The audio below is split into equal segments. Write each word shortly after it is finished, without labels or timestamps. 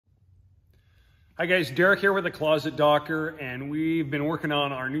Hi guys, Derek here with the Closet Docker, and we've been working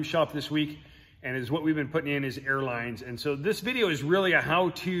on our new shop this week, and is what we've been putting in is airlines. And so this video is really a how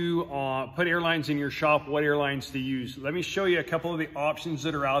to put airlines in your shop, what airlines to use. Let me show you a couple of the options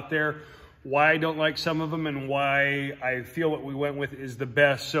that are out there, why I don't like some of them, and why I feel what we went with is the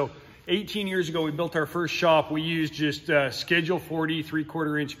best. So 18 years ago, we built our first shop. We used just Schedule 40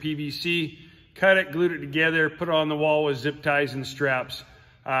 3/4 inch PVC, cut it, glued it together, put it on the wall with zip ties and straps.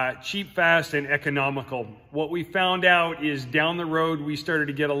 Cheap, fast, and economical. What we found out is down the road, we started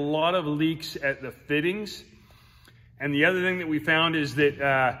to get a lot of leaks at the fittings. And the other thing that we found is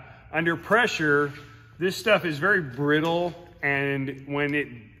that under pressure, this stuff is very brittle, and when it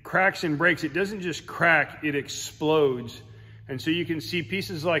cracks and breaks, it doesn't just crack, it explodes. And so you can see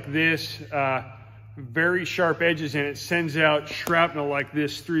pieces like this, very sharp edges, and it sends out shrapnel like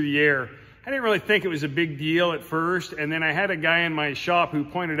this through the air. I didn't really think it was a big deal at first, and then I had a guy in my shop who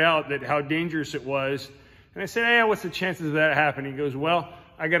pointed out that how dangerous it was. And I said, hey, what's the chances of that happening? He goes, well,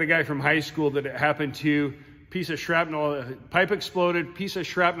 I got a guy from high school that it happened to. Piece of shrapnel, pipe exploded, piece of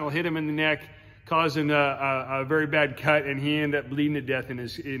shrapnel hit him in the neck, causing a very bad cut, and he ended up bleeding to death in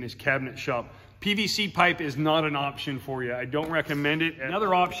his cabinet shop. PVC pipe is not an option for you. I don't recommend it.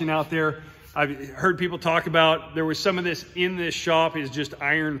 Another option out there, I've heard people talk about, there was some of this in this shop, is just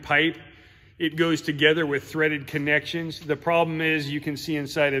iron pipe. It goes together with threaded connections. The problem is, you can see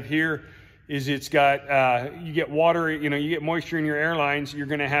inside of here, is it's got, you get water, you get moisture in your airlines, you're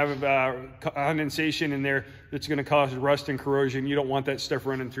gonna have condensation in there that's gonna cause rust and corrosion. You don't want that stuff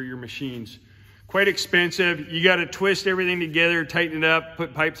running through your machines. Quite expensive. You gotta twist everything together, tighten it up,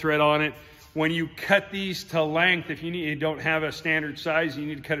 put pipe thread on it. When you cut these to length, if you don't have a standard size, you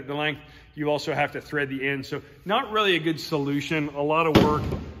need to cut it to length, you also have to thread the end. So not really a good solution, a lot of work.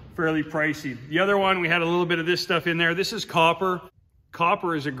 Fairly pricey. The other one, we had a little bit of this stuff in there. This is copper.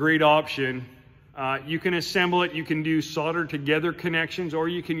 Copper is a great option. You can assemble it. You can do solder together connections, or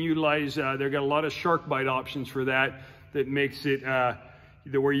you can utilize, they've got a lot of shark bite options for that makes it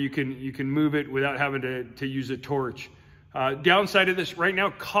where you can move it without having to use a torch. Downside of this, right now,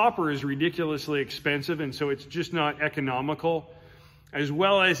 copper is ridiculously expensive, and so it's just not economical. As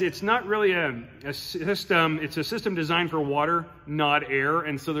well as it's not really a system, it's a system designed for water, not air.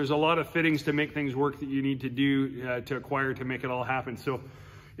 And so there's a lot of fittings to make things work that you need to do to acquire to make it all happen. So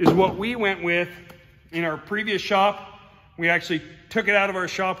is what we went with in our previous shop. We actually took it out of our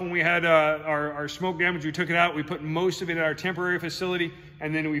shop when we had our smoke damage. We took it out, we put most of it in our temporary facility,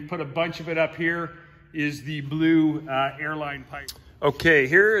 and then we put a bunch of it up here, is the blue Airline pipe. Okay,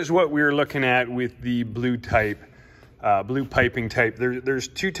 here is what we're looking at with the blue type. Blue piping type. There's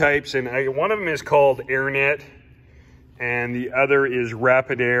two types, and one of them is called airnet, and the other is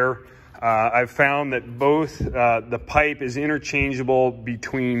rapid air. I've found that both, the pipe is interchangeable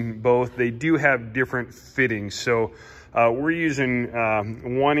between both. They do have different fittings. So we're using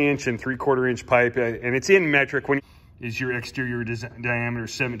 1 inch and 3/4 inch pipe, and it's in metric. When is your exterior diameter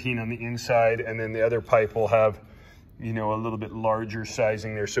 17 on the inside, and then the other pipe will have, a little bit larger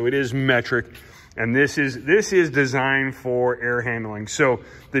sizing there. So it is metric. And this is designed for air handling. So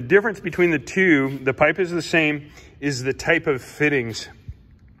the difference between the two, the pipe is the same, is the type of fittings.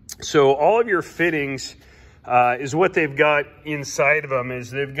 So all of your fittings is what they've got inside of them,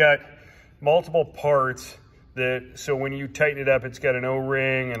 is they've got multiple parts so when you tighten it up, it's got an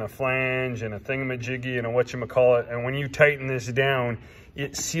O-ring and a flange and a thingamajiggy and a whatchamacallit. And when you tighten this down,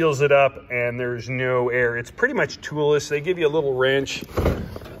 it seals it up and there's no air. It's pretty much toolless. They give you a little wrench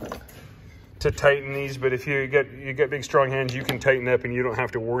to tighten these, but if you got big strong hands, you can tighten up and you don't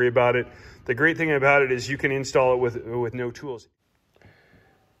have to worry about it. The great thing about it is you can install it with no tools.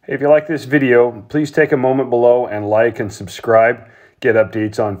 Hey, if you like this video, please take a moment below and like and subscribe. Get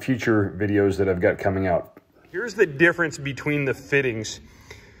updates on future videos that I've got coming out. Here's the difference between the fittings.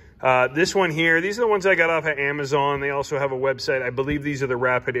 This one here, these are the ones I got off of Amazon. They also have a website. I believe these are the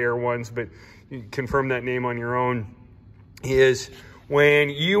Rapid Air ones, but you can confirm that name on your own. Is when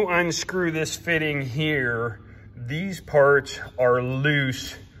you unscrew this fitting here, these parts are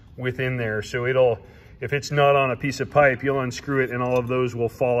loose within there. So if it's not on a piece of pipe, you'll unscrew it and all of those will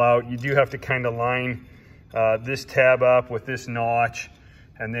fall out. You do have to kind of line this tab up with this notch.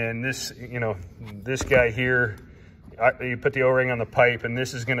 And then this, this guy here, you put the O-ring on the pipe, and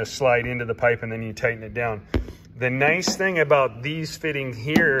this is gonna slide into the pipe, and then you tighten it down. The nice thing about these fittings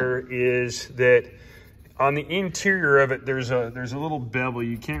here is that on the interior of it, there's a little bevel.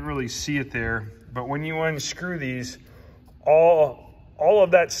 You can't really see it there, but when you unscrew these, all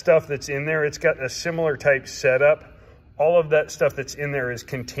of that stuff that's in there, it's got a similar type setup. All of that stuff that's in there is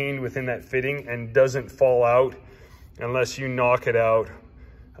contained within that fitting and doesn't fall out unless you knock it out.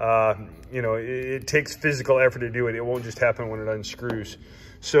 You know, it takes physical effort to do it. It won't just happen when it unscrews.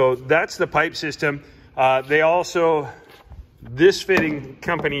 So that's the pipe system. They also, this fitting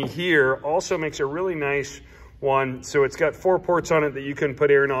company here also makes a really nice one. So it's got 4 ports on it that you can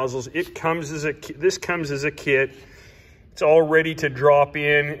put air nozzles. It comes as this comes as a kit. It's all ready to drop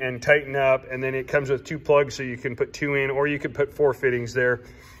in and tighten up, and then it comes with 2 plugs, so you can put 2 in, or you could put 4 fittings there.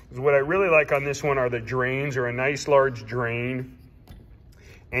 What I really like on this one are the drains, or a nice large drain,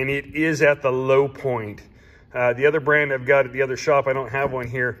 and it is at the low point. The other brand I've got at the other shop, I don't have one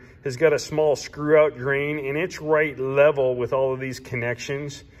here, has got a small screw-out drain, and it's right level with all of these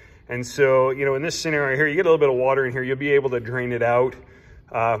connections. And so, you know, in this scenario here, you get a little bit of water in here, you'll be able to drain it out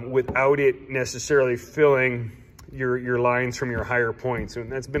without it necessarily filling your lines from your higher points.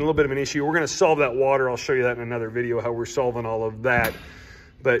 And that's been a little bit of an issue. We're going to solve that water. I'll show you that in another video, how we're solving all of that.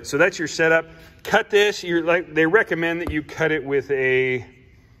 But so that's your setup. Cut this. They recommend that you cut it with a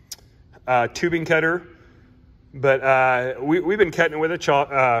tubing cutter, but we've been cutting it with a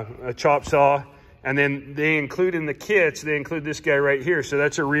chop saw. And then they include in the kits, they include this guy right here. So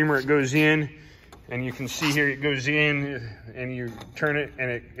that's a reamer. It goes in, and you can see here it goes in, and you turn it,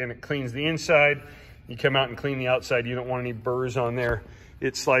 and it cleans the inside. You come out and clean the outside. You don't want any burrs on there.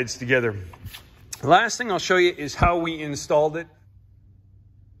 It slides together. The last thing I'll show you is how we installed it.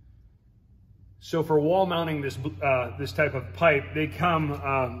 So for wall mounting this type of pipe, they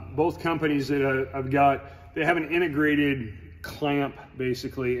come, both companies that I've got, they have an integrated clamp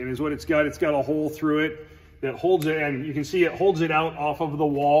basically, and is what it's got a hole through it that holds it, and you can see it holds it out off of the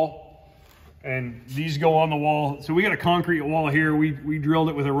wall. And these go on the wall. So we got a concrete wall here. We drilled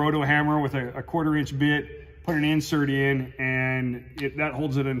it with a roto hammer with a 1/4 inch bit, put an insert in, and that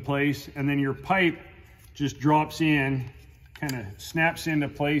holds it in place. And then your pipe just drops in, kind of snaps into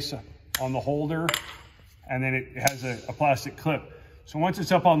place on the holder, and then it has a plastic clip. So once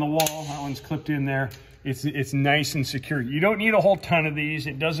it's up on the wall, that one's clipped in there, it's nice and secure. You don't need a whole ton of these.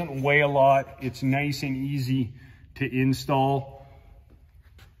 It doesn't weigh a lot. It's nice and easy to install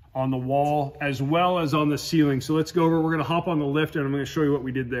on the wall as well as on the ceiling. So let's go over, we're gonna hop on the lift, and I'm gonna show you what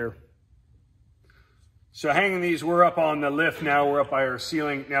we did there. So hanging these, we're up on the lift now, we're up by our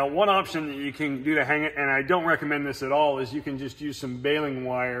ceiling. Now, one option that you can do to hang it, and I don't recommend this at all, is you can just use some baling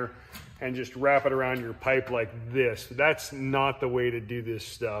wire and just wrap it around your pipe like this. That's not the way to do this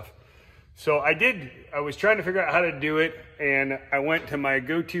stuff. So I was trying to figure out how to do it, and I went to my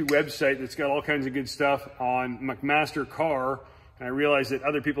go-to website that's got all kinds of good stuff on McMaster Car, and I realized that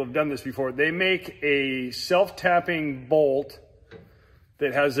other people have done this before. They make a self-tapping bolt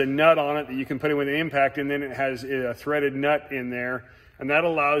that has a nut on it that you can put in with an impact, and then it has a threaded nut in there, and that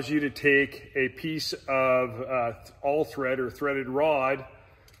allows you to take a piece of all thread or threaded rod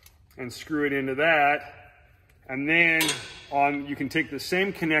and screw it into that. And then you can take the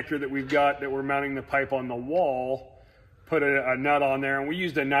same connector that we've got that we're mounting the pipe on the wall, put a nut on there, and we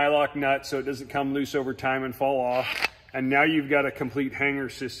used a nylock nut so it doesn't come loose over time and fall off. And now you've got a complete hanger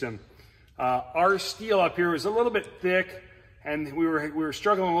system. Our steel up here was a little bit thick, and we were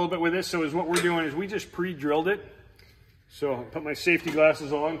struggling a little bit with this. So what we're doing is we just pre-drilled it. So I put my safety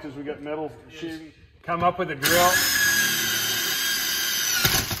glasses on because we got metal shaving. Come up with a drill,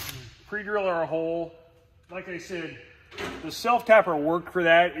 pre-drill our hole. Like I said, the self-tapper worked for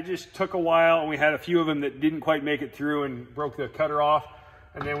that. It just took a while, and we had a few of them that didn't quite make it through and broke the cutter off.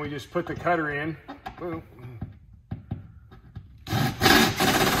 And then we just put the cutter in. Boom.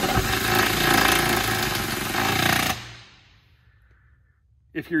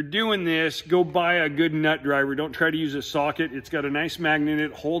 If you're doing this, go buy a good nut driver. Don't try to use a socket. It's got a nice magnet.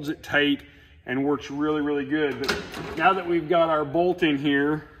 It holds it tight and works really, really good. But now that we've got our bolt in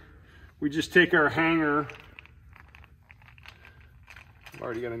here, we just take our hanger. I've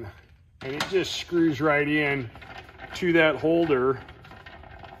already got and it just screws right in to that holder.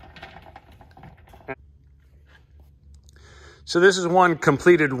 So this is one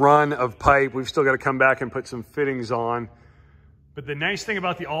completed run of pipe. We've still got to come back and put some fittings on. But the nice thing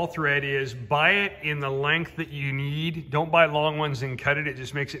about the all thread is buy it in the length that you need. Don't buy long ones and cut it. It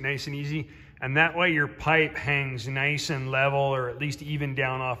just makes it nice and easy. And that way your pipe hangs nice and level, or at least even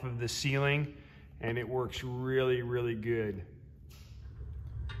down off of the ceiling. And it works really, really good.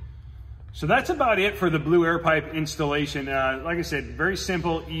 So that's about it for the Blue Air Pipe installation. Like I said, very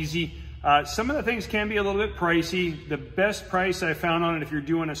simple, easy. Some of the things can be a little bit pricey. The best price I found on it, if you're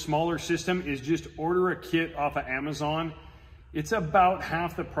doing a smaller system, is just order a kit off of Amazon. It's about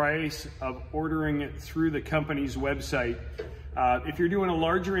half the price of ordering it through the company's website. If you're doing a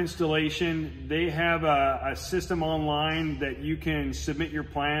larger installation, they have a system online that you can submit your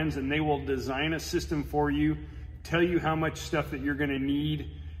plans, and they will design a system for you, tell you how much stuff that you're gonna need,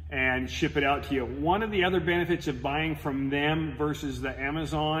 and ship it out to you. One of the other benefits of buying from them versus the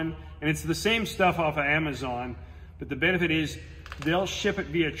Amazon, and it's the same stuff off of Amazon, but the benefit is they'll ship it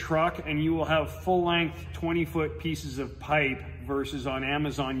via truck and you will have full length 20-foot pieces of pipe versus on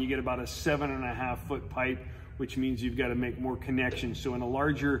Amazon you get about a 7.5-foot pipe, which means you've got to make more connections. So in a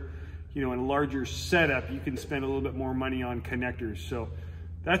larger, in a larger setup, you can spend a little bit more money on connectors. So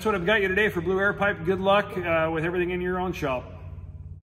that's what I've got you today for Blue Air Pipe. Good luck with everything in your own shop.